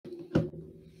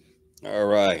All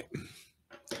right.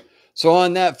 So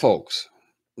on that, folks,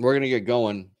 we're gonna get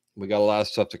going. We got a lot of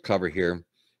stuff to cover here.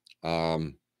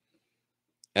 Um,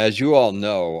 as you all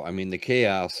know, I mean, the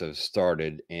chaos has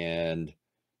started, and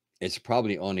it's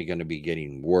probably only going to be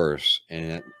getting worse.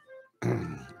 And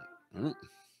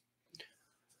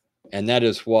and that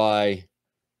is why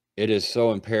it is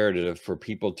so imperative for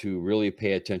people to really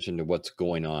pay attention to what's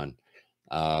going on.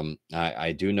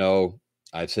 I do know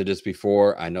I've said this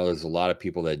before. I know there's a lot of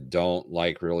people that don't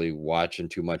like really watching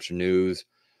too much news.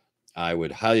 I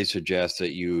would highly suggest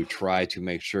that you try to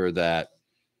make sure that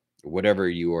whatever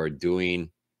you are doing,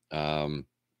 um,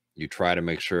 you try to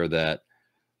make sure that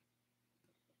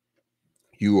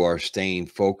you are staying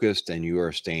focused and you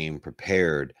are staying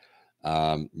prepared.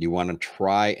 You want to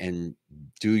try and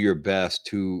do your best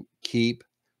to keep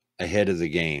ahead of the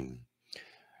game.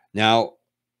 Now,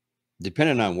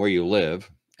 depending on where you live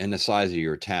and the size of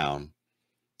your town,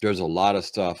 there's a lot of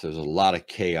stuff, there's a lot of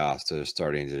chaos that is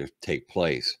starting to take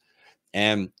place.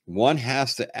 And one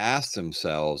has to ask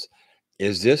themselves,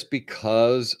 is this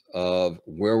because of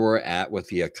where we're at with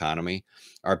the economy?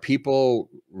 Are people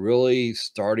really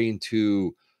starting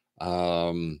to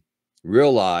um,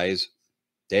 realize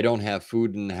they don't have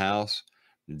food in the house?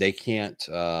 They can't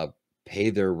pay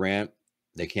their rent.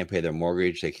 They can't pay their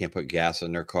mortgage. They can't put gas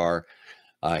in their car.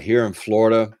 Here in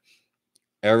Florida,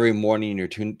 every morning you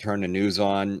turn the news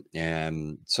on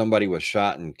and somebody was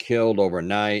shot and killed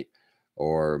overnight,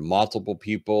 or multiple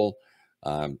people.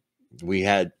 Um, we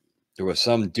had There was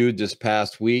some dude this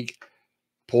past week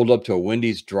pulled up to a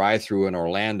Wendy's drive-through in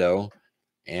Orlando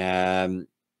and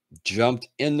jumped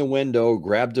in the window,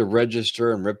 grabbed the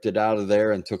register and ripped it out of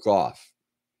there and took off.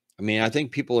 I mean, I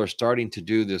think people are starting to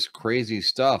do this crazy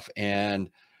stuff, and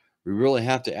we really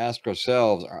have to ask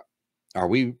ourselves, are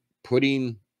we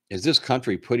putting, is this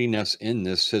country putting us in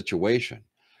this situation?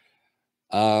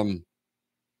 Um,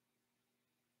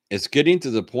 it's getting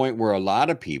to the point where a lot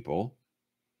of people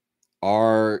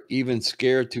are even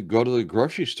scared to go to the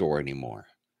grocery store anymore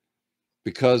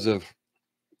because of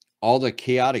all the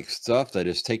chaotic stuff that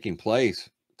is taking place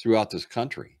throughout this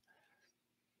country.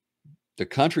 The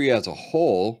country as a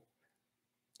whole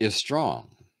is strong.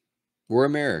 We're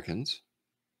Americans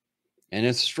and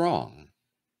it's strong.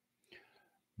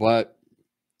 But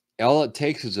all it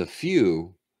takes is a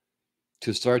few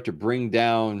to start to bring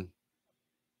down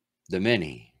the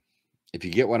many. If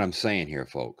you get what I'm saying here,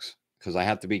 folks, because I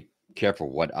have to be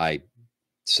careful what I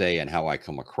say and how I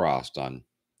come across on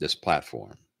this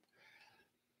platform.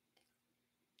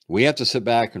 We have to sit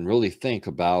back and really think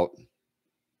about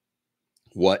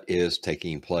what is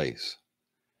taking place.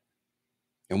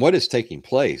 And what is taking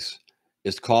place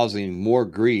is causing more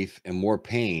grief and more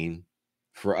pain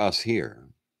for us here.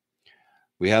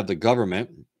 We have the government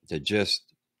that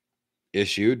just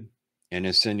issued and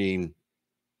is sending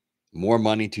more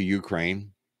money to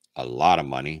Ukraine, a lot of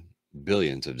money,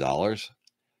 billions of dollars,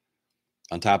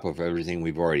 on top of everything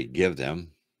we've already give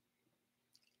them.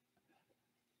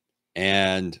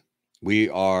 And we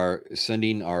are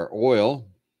sending our oil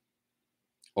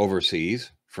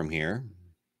overseas from here.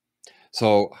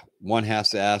 So one has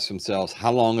to ask themselves,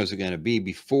 how long is it going to be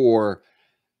before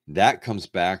that comes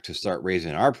back to start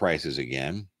raising our prices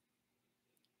again?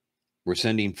 We're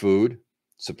sending food,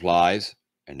 supplies,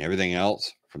 and everything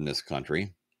else from this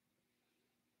country.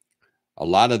 A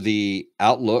lot of the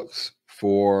outlooks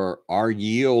for our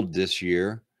yield this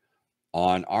year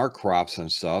on our crops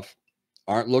and stuff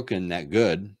aren't looking that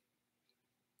good.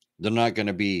 They're not going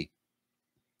to be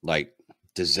like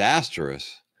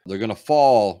disastrous. They're going to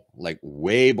fall like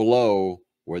way below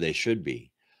where they should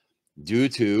be due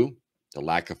to the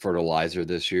lack of fertilizer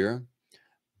this year,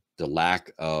 the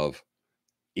lack of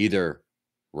either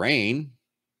rain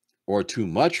or too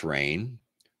much rain,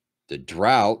 the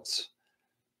droughts,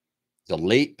 the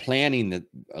late planting that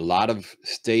a lot of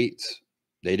states,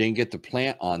 they didn't get to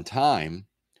plant on time.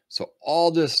 So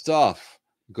all this stuff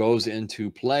goes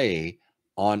into play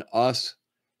on us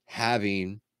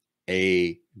having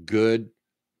a good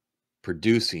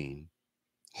producing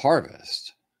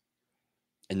harvest.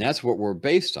 And that's what we're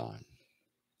based on.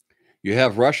 You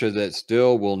have Russia that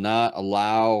still will not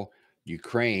allow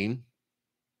Ukraine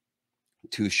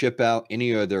to ship out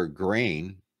any of their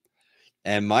grain.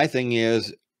 And my thing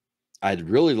is, I'd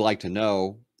really like to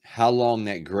know how long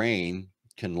that grain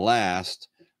can last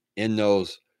in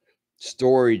those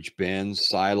storage bins,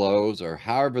 silos, or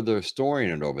however they're storing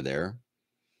it over there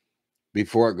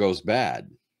before it goes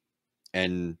bad.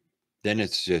 And then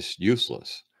it's just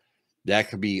useless. That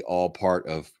could be all part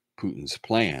of Putin's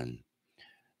plan.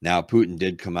 Now, Putin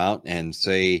did come out and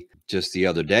say just the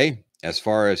other day, as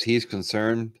far as he's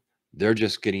concerned, They're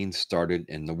just getting started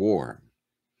in the war.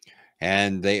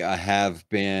 And they have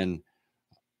been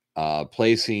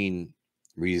placing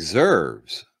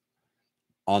reserves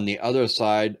on the other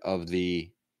side of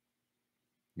the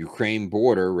Ukraine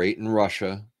border, right in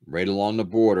Russia, right along the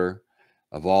border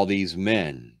of all these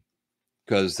men,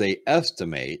 because they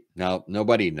estimate, now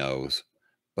nobody knows,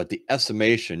 but the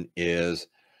estimation is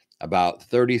about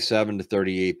 37 to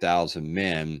 38,000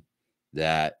 men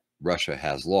that Russia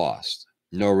has lost.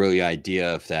 No really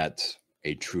idea if that's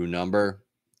a true number.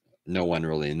 No one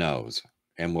really knows,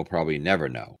 and we'll probably never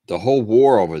know. The whole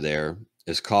war over there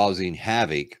is causing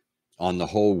havoc on the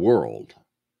whole world.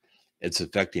 It's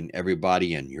affecting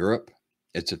everybody in Europe.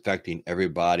 It's affecting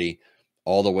everybody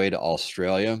all the way to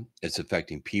Australia. It's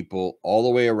affecting people all the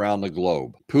way around the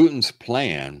globe. Putin's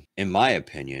plan, in my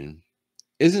opinion,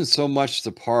 isn't so much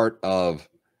the part of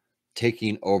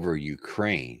taking over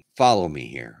Ukraine. Follow me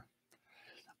here.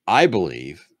 I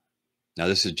believe, now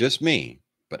this is just me,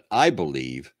 but I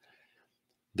believe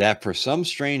that for some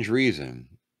strange reason,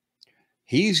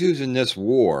 he's using this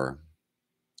war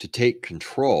to take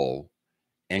control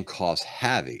and cause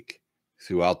havoc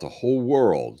throughout the whole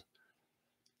world.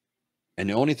 And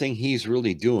the only thing he's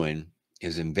really doing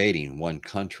is invading one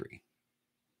country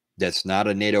that's not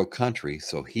a NATO country.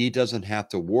 So he doesn't have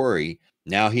to worry.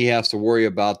 Now he has to worry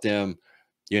about them,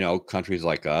 countries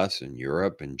like us and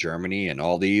Europe and Germany and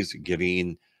all these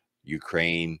giving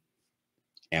Ukraine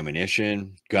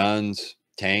ammunition, guns,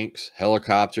 tanks,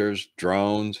 helicopters,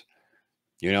 drones,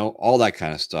 all that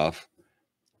kind of stuff.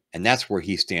 And that's where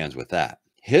he stands with that.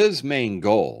 His main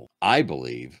goal, I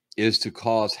believe, is to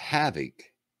cause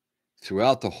havoc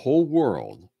throughout the whole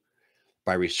world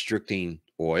by restricting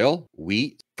oil,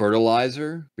 wheat,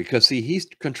 fertilizer, because see, he's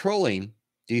controlling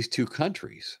these two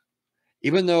countries.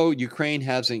 Even though Ukraine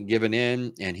hasn't given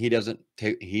in and he doesn't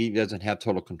have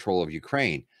total control of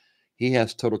Ukraine, he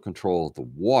has total control of the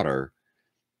water,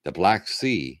 the Black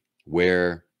Sea,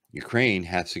 where Ukraine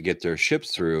has to get their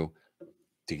ships through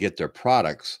to get their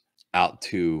products out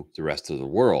to the rest of the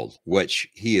world, which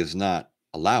he is not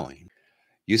allowing.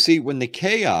 You see, when the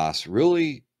chaos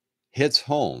really hits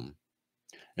home,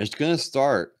 it's going to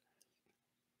start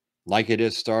like it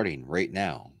is starting right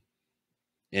now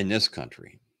in this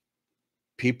country.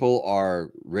 People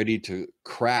are ready to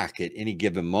crack at any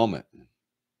given moment.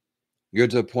 You're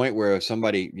to the point where if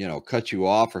somebody, cuts you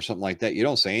off or something like that, you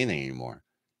don't say anything anymore.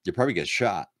 You probably get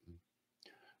shot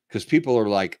because people are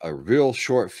like a real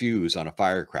short fuse on a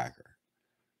firecracker.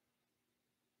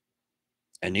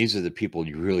 And these are the people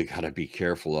you really got to be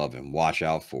careful of and watch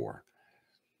out for.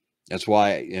 That's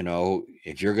why,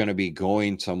 if you're going to be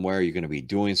going somewhere, you're going to be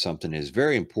doing something, it's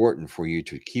very important for you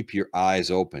to keep your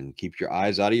eyes open, keep your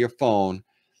eyes out of your phone,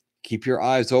 keep your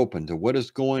eyes open to what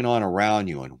is going on around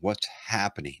you and what's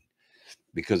happening.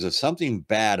 Because if something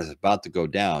bad is about to go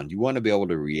down, you want to be able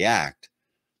to react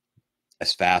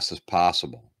as fast as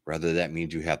possible. Whether that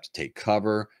means you have to take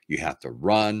cover, you have to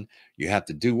run, you have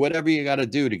to do whatever you got to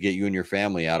do to get you and your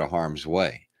family out of harm's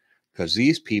way. Because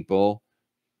these people,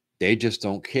 they just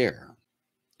don't care.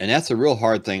 And that's a real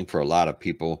hard thing for a lot of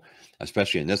people,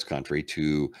 especially in this country,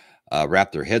 to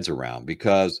wrap their heads around.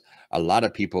 Because a lot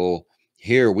of people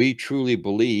here, we truly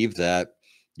believe that,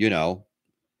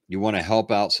 you want to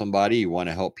help out somebody, you want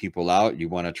to help people out, you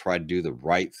want to try to do the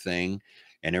right thing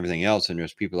and everything else. And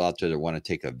there's people out there that want to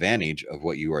take advantage of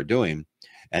what you are doing.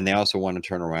 And they also want to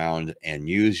turn around and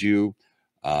use you.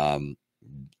 Um,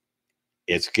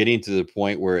 it's getting to the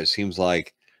point where it seems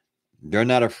like they're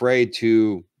not afraid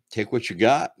to take what you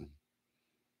got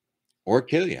or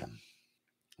kill you.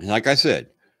 And like I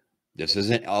said, this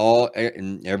isn't all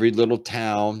in every little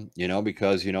town,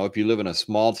 because, if you live in a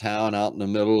small town out in the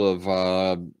middle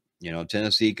of,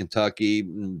 Tennessee, Kentucky,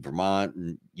 Vermont,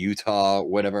 and Utah,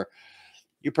 whatever,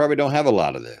 you probably don't have a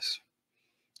lot of this.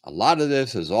 A lot of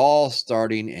this is all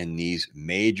starting in these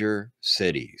major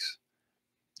cities.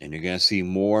 And you're going to see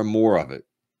more and more of it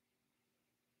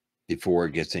before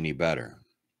it gets any better.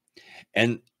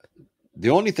 And the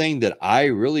only thing that I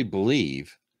really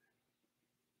believe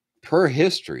per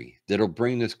history that'll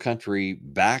bring this country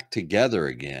back together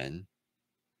again,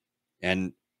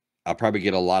 and I'll probably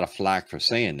get a lot of flack for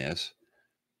saying this,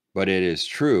 but it is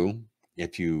true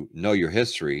if you know your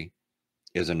history,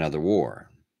 is another war.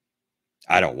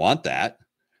 I don't want that.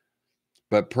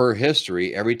 But per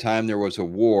history, every time there was a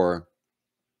war,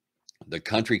 the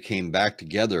country came back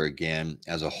together again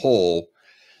as a whole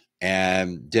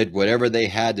and did whatever they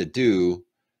had to do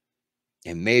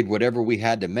and made whatever we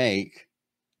had to make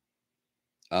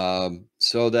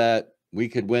so that we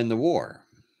could win the war.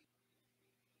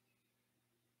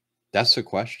 That's the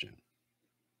question.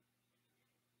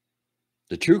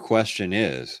 The true question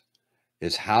is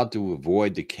how to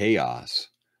avoid the chaos,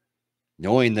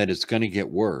 knowing that it's going to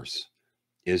get worse,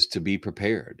 is to be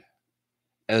prepared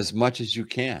as much as you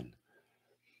can.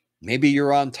 Maybe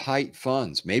you're on tight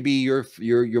funds. Maybe your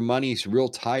money's real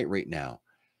tight right now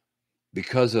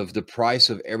because of the price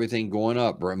of everything going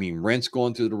up. I mean, rent's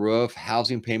going through the roof,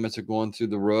 housing payments are going through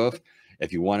the roof.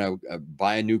 If you want to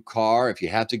buy a new car, if you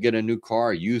have to get a new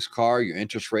car, a used car, your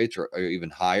interest rates are even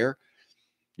higher.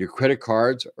 Your credit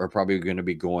cards are probably going to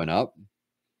be going up.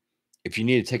 If you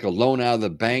need to take a loan out of the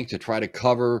bank to try to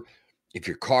cover if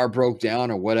your car broke down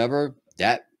or whatever,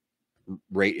 that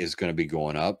rate is going to be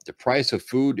going up. The price of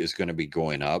food is going to be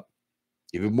going up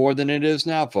even more than it is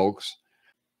now, folks.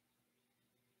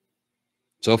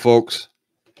 So, folks,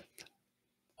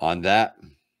 on that,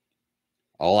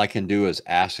 all I can do is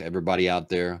ask everybody out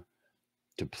there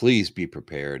to please be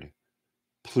prepared.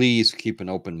 Please keep an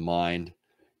open mind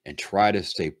and try to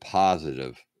stay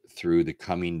positive through the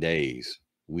coming days,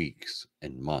 weeks,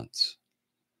 and months.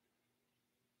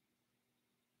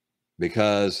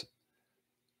 Because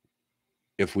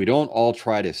if we don't all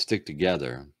try to stick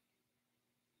together,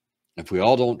 if we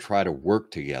all don't try to work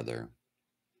together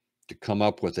to come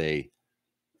up with a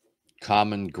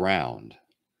common ground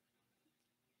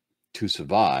to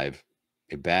survive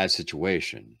a bad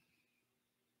situation,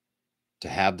 to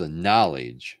have the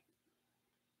knowledge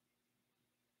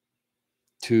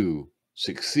to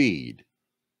succeed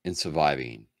in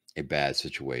surviving a bad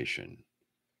situation,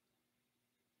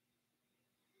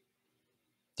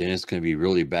 then it's going to be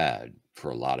really bad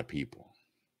for a lot of people.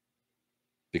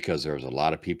 Because there's a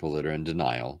lot of people that are in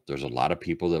denial. There's a lot of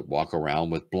people that walk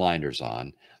around with blinders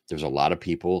on. There's a lot of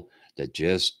people that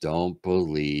just don't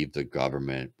believe the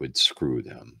government would screw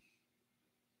them.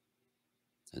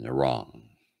 And they're wrong.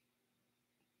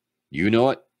 You know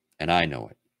it, and I know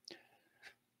it.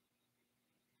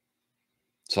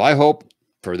 So I hope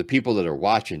for the people that are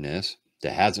watching this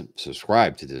that hasn't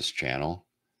subscribed to this channel,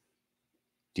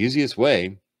 the easiest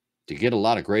way to get a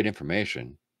lot of great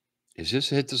information is just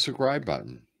hit the subscribe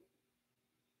button.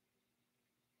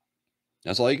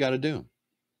 That's all you got to do.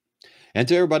 And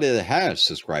to everybody that has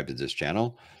subscribed to this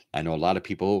channel, I know a lot of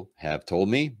people have told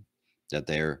me that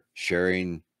they're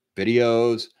sharing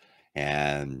videos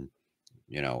and,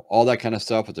 all that kind of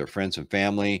stuff with their friends and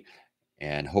family,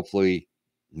 and hopefully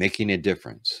making a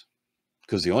difference.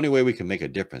 Because the only way we can make a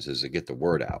difference is to get the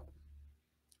word out.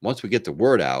 Once we get the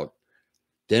word out,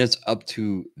 then it's up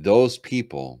to those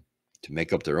people to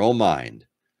make up their own mind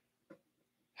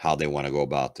how they want to go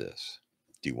about this.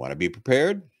 Do you want to be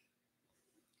prepared,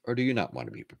 or do you not want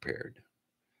to be prepared?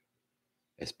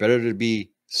 It's better to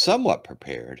be somewhat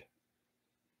prepared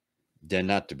than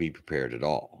not to be prepared at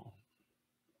all.